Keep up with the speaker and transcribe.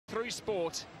through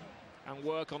sport and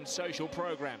work on social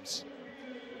programs.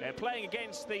 They're playing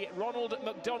against the Ronald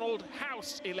McDonald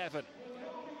House 11.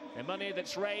 The money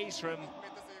that's raised from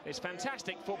this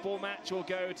fantastic football match will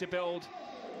go to build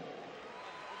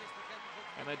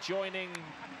an adjoining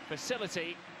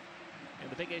facility in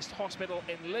the biggest hospital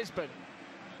in Lisbon,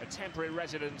 a temporary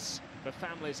residence for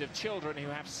families of children who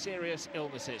have serious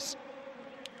illnesses.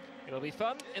 It'll be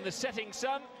fun in the setting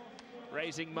sun,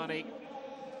 raising money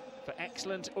for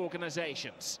excellent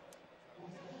organisations.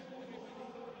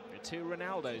 The two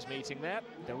Ronaldos meeting there,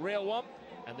 the real one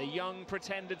and the young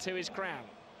pretender to his crown.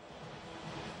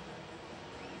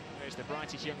 There's the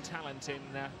brightest young talent in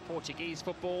Portuguese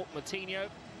football, Moutinho.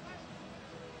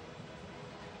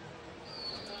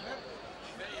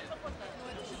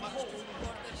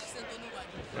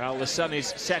 Well, the sun is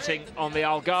setting on the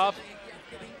Algarve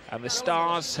and the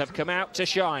stars have come out to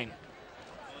shine.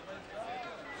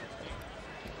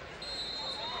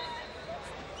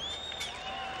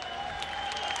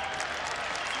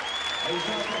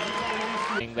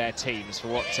 Their teams for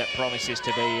what promises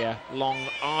to be a long,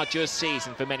 arduous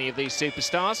season for many of these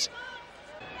superstars.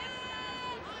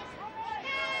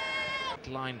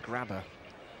 Line grabber.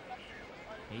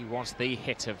 He was the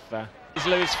hit of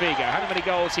Luis Figo. How many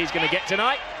goals he's going to get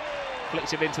tonight?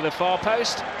 Flicks it into the far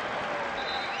post.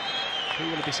 Who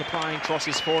will he be supplying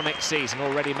crosses for next season?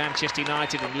 Already Manchester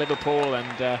United and Liverpool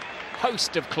and a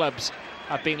host of clubs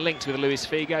have been linked with Luis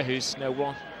Figo, who's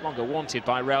no longer wanted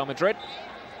by Real Madrid.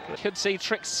 Could see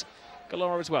tricks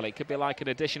galore as well. It could be like an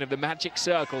edition of the Magic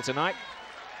Circle tonight.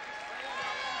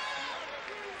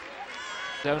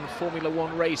 His own Formula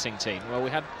One racing team. Well, we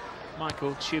had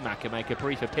Michael Schumacher make a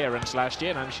brief appearance last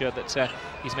year, and I'm sure that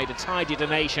he's made a tidy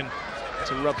donation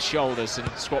to rub shoulders and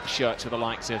swap shirts with the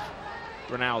likes of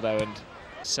Ronaldo and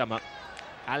Summer.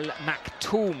 Al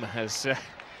Maktoum has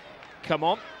come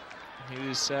on,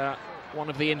 who's one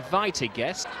of the invited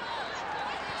guests.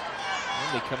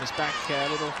 He comes back a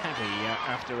little heavy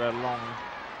after a long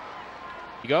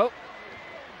go.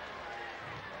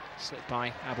 Slipped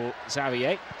by Abu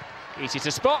Zawiya. Easy to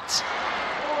spot.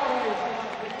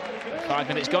 5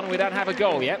 minutes gone, we don't have a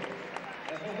goal yet.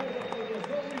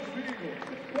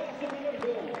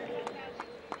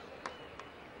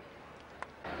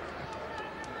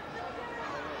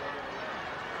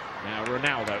 Now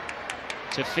Ronaldo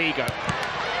to Figo.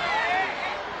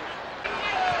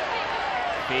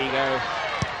 Figo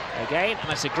again, and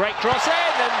that's a great cross in,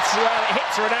 and well, it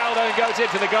hits Ronaldo and goes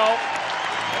into the goal.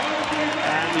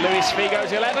 And Luis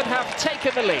Figo's 11 have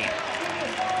taken the lead.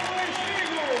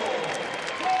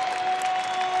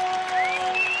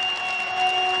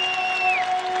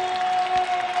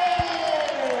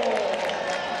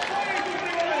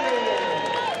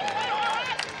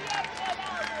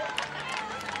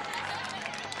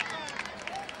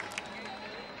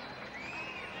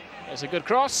 There's a good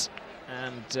cross,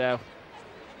 and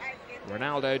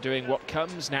Ronaldo doing what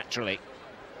comes naturally.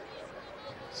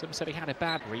 Some said he had a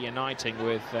bad reuniting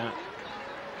with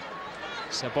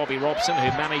Sir Bobby Robson, who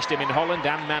managed him in Holland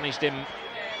and managed him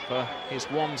for his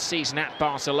one season at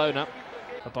Barcelona.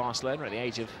 For Barcelona at the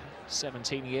age of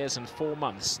 17 years and 4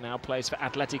 months, now plays for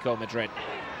Atletico Madrid.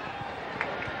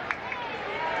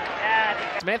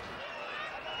 Smith.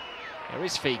 There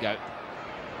is Figo.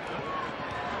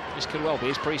 This could well be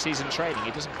his pre-season training.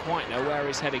 He doesn't quite know where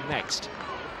he's heading next.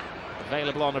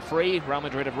 Available on a free. Real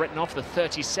Madrid have written off the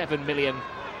 £37 million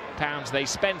they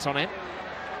spent on him.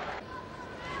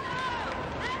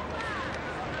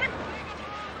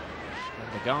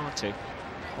 And the guard to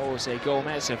Jose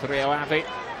Gomez of Rio Ave. You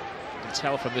can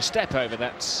tell from the step over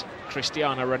that's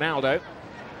Cristiano Ronaldo.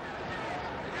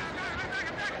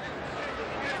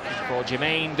 For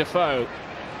Jermaine Defoe.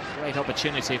 Great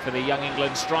opportunity for the young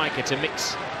England striker to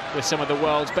mix with some of the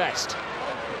world's best.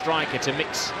 Striker to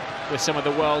mix with some of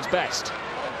the world's best.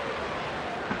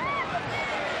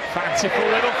 Fanciful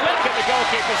little flick at the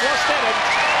goalkeeper's lost it.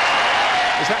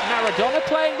 And is that Maradona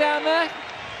playing down there?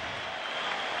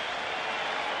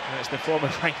 And it's the former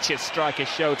Rangers striker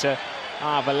Shota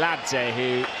Arveladze,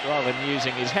 who, rather than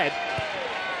using his head,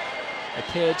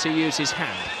 appeared to use his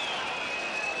hand.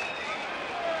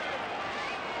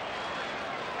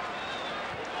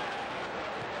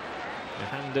 The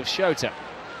hand of Shota.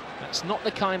 That's not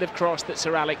the kind of cross that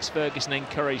Sir Alex Ferguson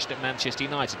encouraged at Manchester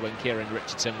United when Kieran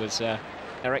Richardson was...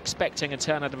 They're expecting a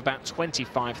turnout of about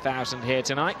 25,000 here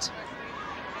tonight.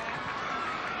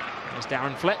 There's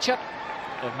Darren Fletcher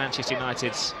of Manchester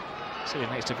United's sitting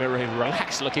next to very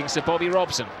relaxed-looking Sir Bobby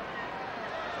Robson.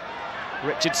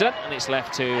 Richardson, and it's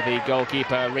left to the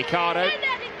goalkeeper Ricardo.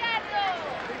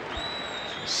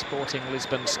 Sporting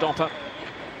Lisbon stopper.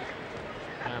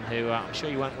 And who I'm sure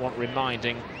you won't want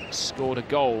reminding, scored a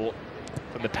goal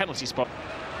from the penalty spot.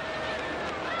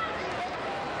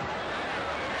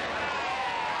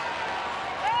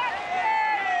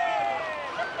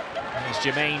 There's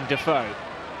Jermaine Defoe.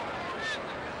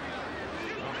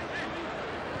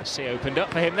 See, opened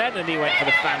up for him then, and he went for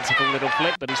the fanciful little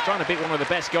flick, but he's trying to beat one of the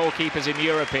best goalkeepers in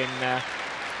Europe in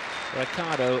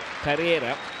Ricardo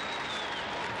Pereira,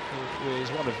 who is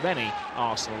one of many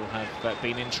Arsenal have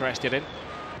been interested in.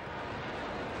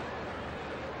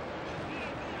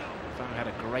 Had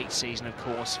a great season, of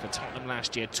course, for Tottenham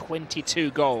last year,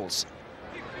 22 goals.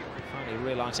 Finally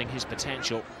realising his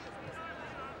potential.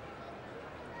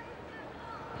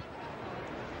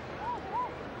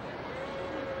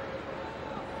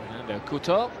 Fernando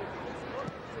Couto.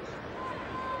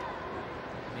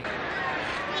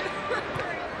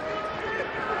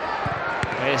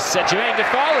 There's Jermaine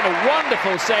Defoe, and a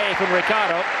wonderful save from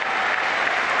Ricardo.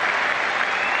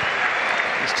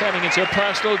 It's turning into a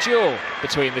personal duel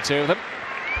between the two of them.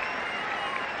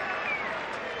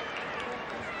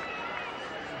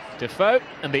 Defoe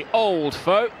and the old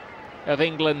foe of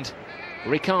England,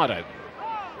 Ricardo.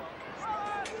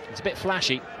 It's a bit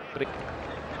flashy, but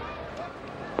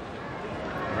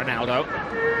Ronaldo.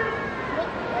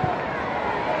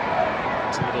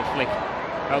 It's a little flick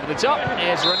over the top.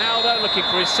 Here's Ronaldo looking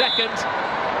for his second.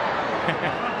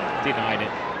 Denied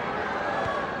it.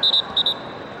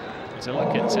 So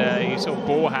look at, you saw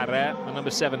Borja there, the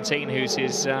number 17, who's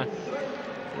his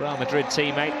Real Madrid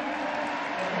teammate.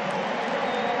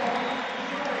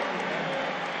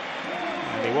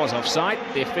 And he was offside.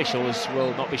 The officials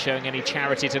will not be showing any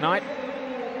charity tonight.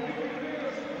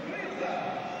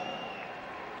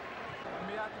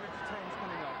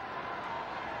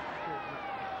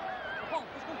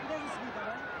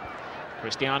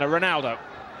 Cristiano Ronaldo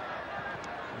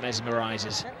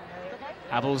mesmerises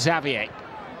Abel Xavier.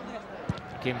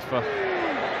 Looking for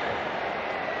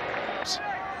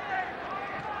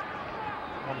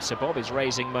Sir Bob is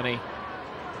raising money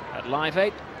at Live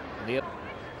Aid. There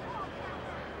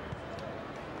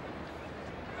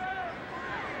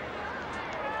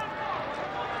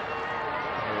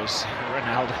was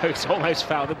Ronaldo, who's almost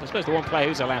fouled him. I suppose the one player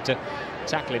who's allowed to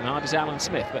tackle him hard is Alan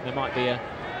Smith, but there might be a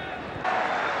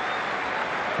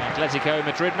Atletico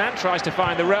Madrid man tries to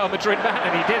find the Real Madrid man,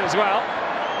 and he did as well.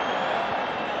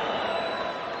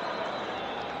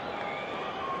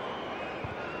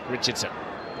 Richardson.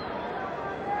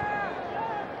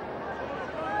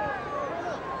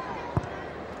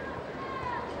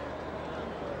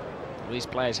 These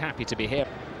players happy to be here.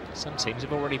 Some teams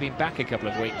have already been back a couple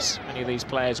of weeks. Many of these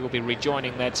players will be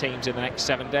rejoining their teams in the next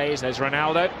 7 days. There's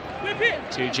Ronaldo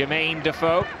to Jermaine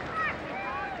Defoe.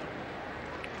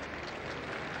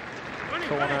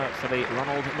 Corner for the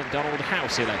Ronald McDonald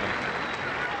House 11.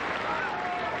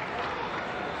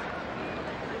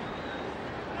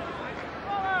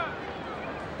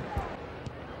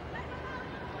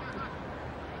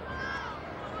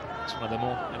 It's one of the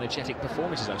more energetic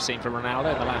performances I've seen from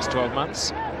Ronaldo in the last 12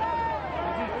 months.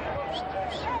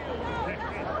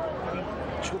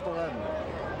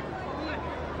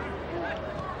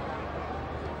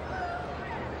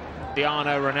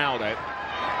 Cristiano Ronaldo.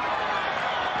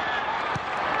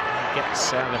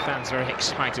 Gets the fans very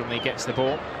excited when he gets the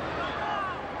ball.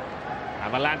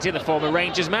 Avalanche, the former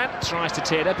Rangers man, tries to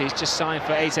tee it up. He's just signed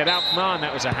for AZ Alkmaar, and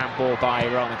that was a handball by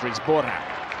Real Madrid's Borja.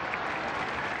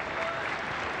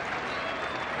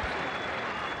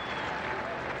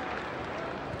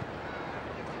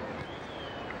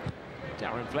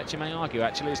 Darren Fletcher may argue,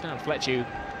 actually. It's now Fletcher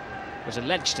who was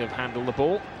alleged to have handled the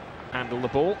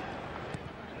ball.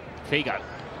 Figo.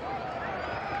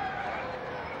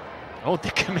 Oh,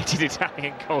 the committed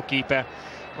Italian goalkeeper,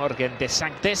 Morgan De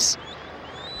Sanctis.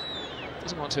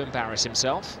 Doesn't want to embarrass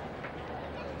himself.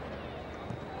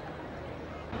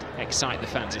 Excite the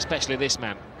fans, especially this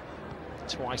man.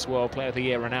 Twice World Player of the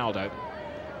Year, Ronaldo.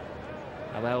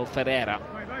 Abel Ferreira.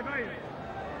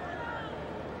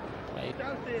 Played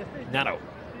Nano.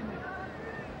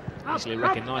 Easily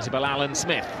recognisable Alan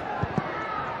Smith.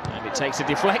 And it takes a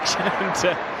deflection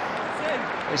and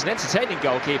there's an entertaining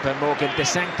goalkeeper, Morgan De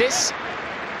Sanctis.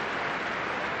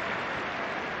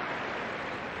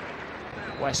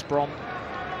 West Brom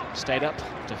stayed up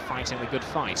after fighting the good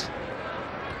fight.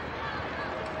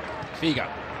 Figo.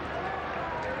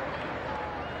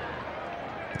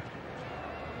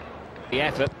 The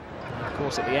effort, of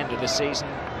course, at the end of the season,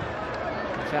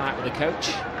 he fell out with the coach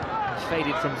and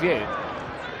faded from view.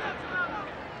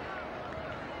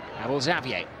 Abel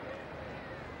Xavier.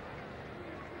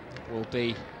 Will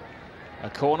be a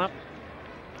corner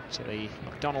to the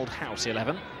McDonald House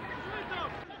 11.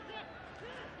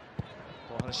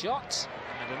 Another shot,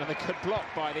 and another good block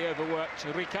by the overworked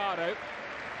Ricardo.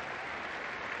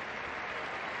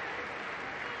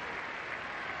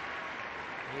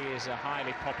 He is a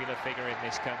highly popular figure in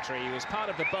this country. He was part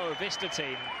of the Boa Vista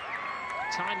team,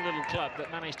 tiny little club that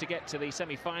managed to get to the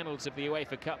semi-finals of the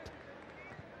UEFA Cup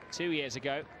 2 years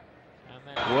ago. And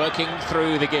then working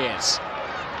through the gears.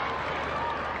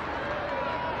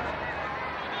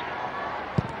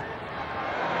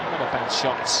 Not a bad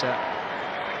shot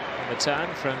on the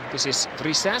turn from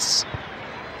Brisas.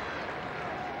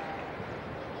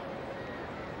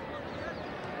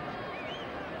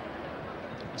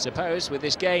 I suppose with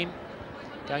this game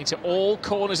going to all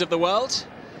corners of the world,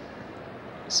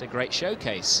 it's a great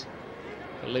showcase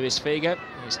for Luis Figo.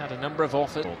 He's had a number of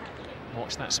offers.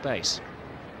 Watch that space.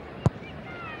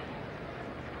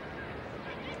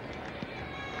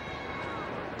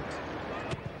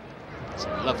 It's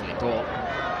a lovely ball.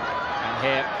 And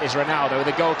here is Ronaldo with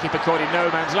the goalkeeper caught in no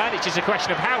man's land. It's just a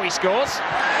question of how he scores.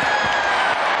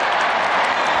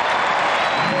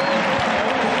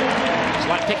 It's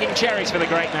like picking cherries for the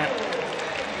great man.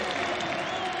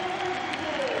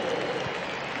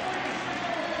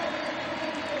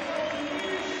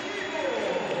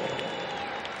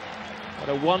 What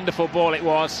a wonderful ball it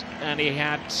was, and he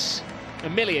had a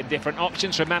million different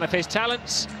options for a man of his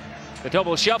talents. The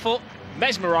double shuffle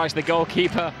mesmerised the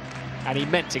goalkeeper, and he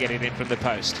meant to get it in from the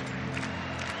post.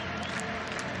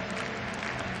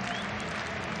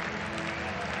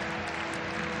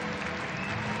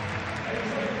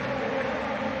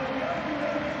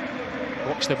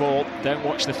 Watch the ball, don't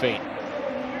watch the feet.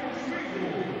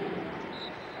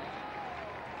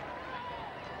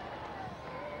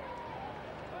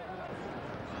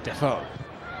 Defoe.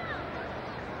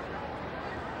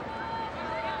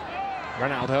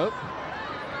 Ronaldo.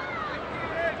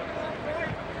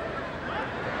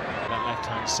 That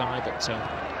left-hand side, but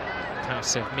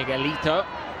pass of Miguelito,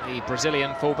 the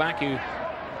Brazilian fullback who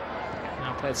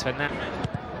now plays for Nat.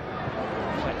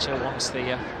 Fletcher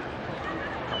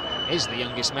is the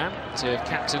youngest man to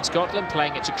captain Scotland,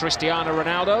 playing it to Cristiano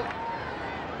Ronaldo.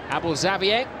 Abel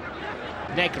Xavier,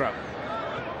 Negro.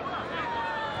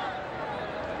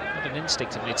 An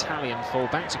instinct of an Italian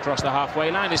fullback to cross the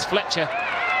halfway line as Fletcher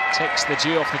takes the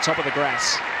dew off the top of the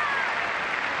grass.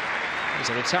 He's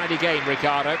in a tidy game,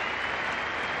 Ricardo.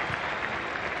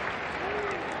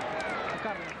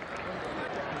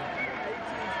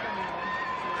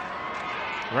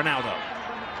 Ronaldo.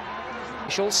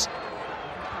 Schultz.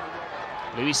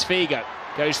 Luis Figo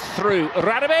goes through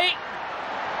Radebe.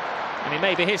 And it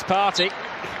may be his party,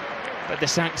 but the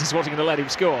Sanctus wasn't going to let him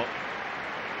score.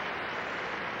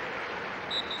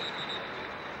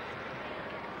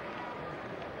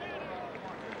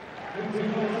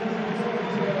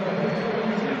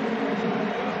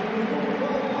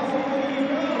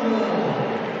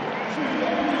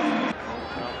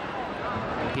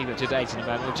 Keep up to date in a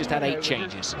moment. We've just had 8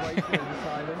 changes.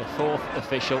 The 4th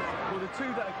official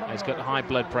has got high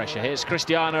blood pressure. Here's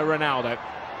Cristiano Ronaldo.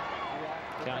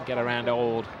 Can't get around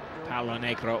old Paulo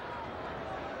Negro.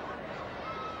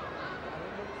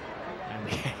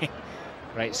 And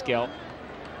great skill.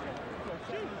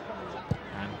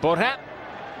 And Borja.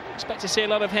 Expect to see a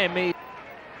lot of him.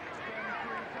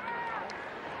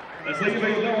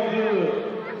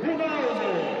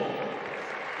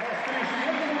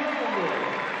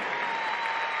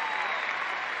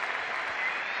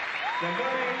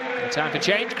 Time for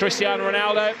change. Cristiano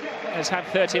Ronaldo has had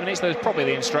 30 minutes. Those are probably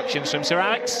the instructions from Sir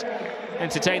Alex.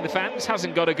 Entertain the fans.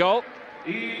 Hasn't got a goal.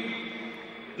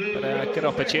 But a good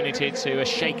opportunity to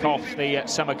shake off the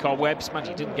summer cobwebs. Man,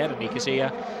 he didn't get any because he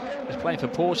was playing for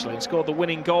Portugal and scored the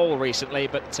winning goal recently.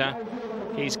 But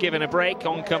he's given a break.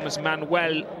 On comes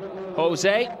Manuel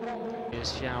Jose.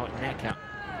 Here's João Neca.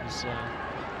 He's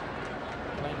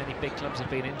playing many big clubs, have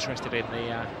been interested in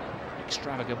the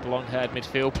extravagant blonde-haired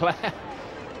midfield player.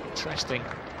 Interesting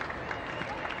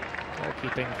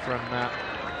goalkeeping from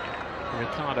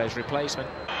Ricardo's replacement.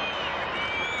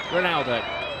 Ronaldo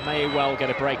may well get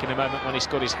a break in a moment when he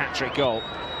scored his hat-trick goal.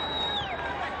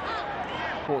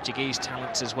 Portuguese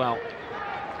talents as well.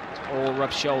 All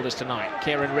rub shoulders tonight.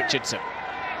 Kieran Richardson.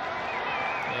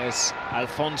 There's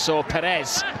Alfonso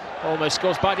Perez. Almost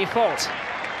scores by default.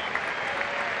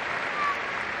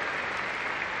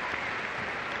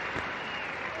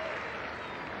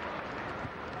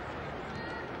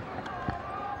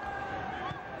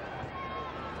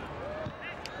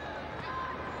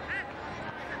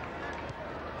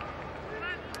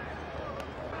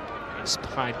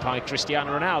 Inspired by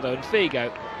Cristiano Ronaldo and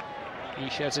Figo. He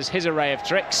shows us his array of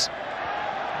tricks,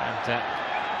 and the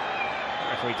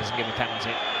referee doesn't give a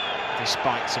penalty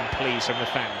despite some pleas from the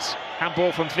fans.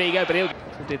 Handball from Figo, but little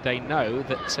did they know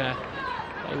that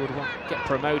they would get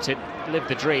promoted, live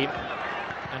the dream,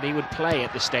 and he would play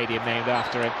at the stadium named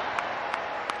after him.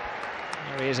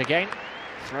 There he is again,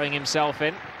 throwing himself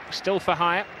in, still for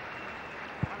hire.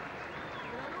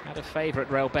 Had a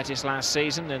favourite Real Betis last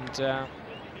season, and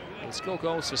he'll score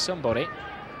goals for somebody.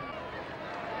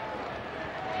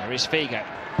 There is Figo,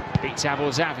 beats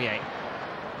Abel Xavier,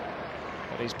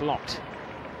 but he's blocked.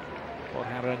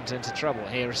 Borja runs into trouble.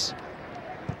 Here's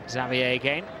Xavier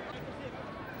again.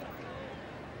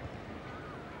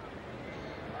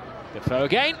 Defoe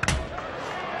again.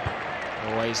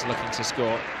 Always looking to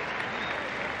score.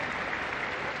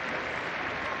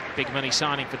 Big money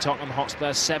signing for Tottenham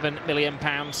Hotspur, £7 million.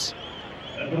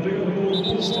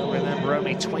 Still remember,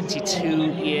 only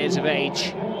 22 years of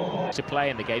age to play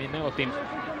in the game. He may have been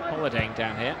holidaying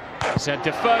down here. So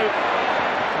Defoe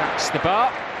cracks the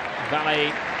bar.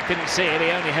 Valle didn't see it,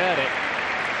 he only heard it.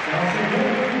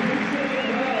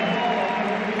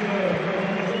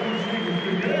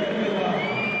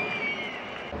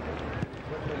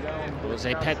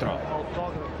 Jose Pedro.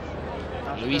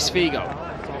 Luis Figo.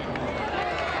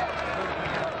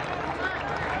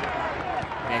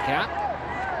 Meka.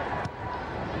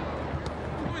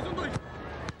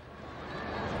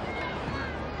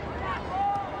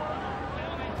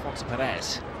 Alfonso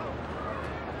Perez.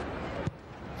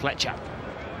 Fletcher.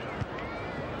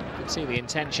 You can see the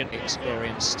intention.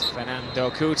 Experienced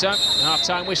Fernando Couto.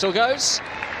 Half-time whistle goes.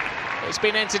 It's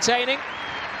been entertaining.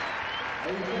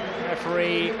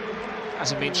 Referee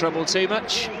hasn't been troubled too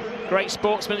much. Great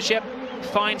sportsmanship,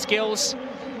 fine skills.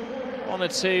 One or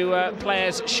two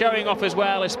players showing off as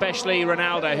well, especially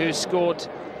Ronaldo, who scored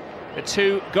the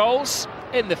 2 goals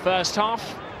in the first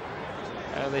half.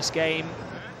 This game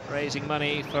raising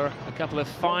money for a couple of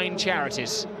fine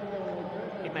charities.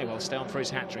 He may well stay on for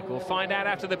his hat-trick. We'll find out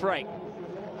after the break.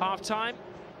 Half-time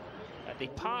at the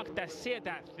Parc da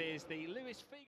Ciudad. There's the Luis Figo.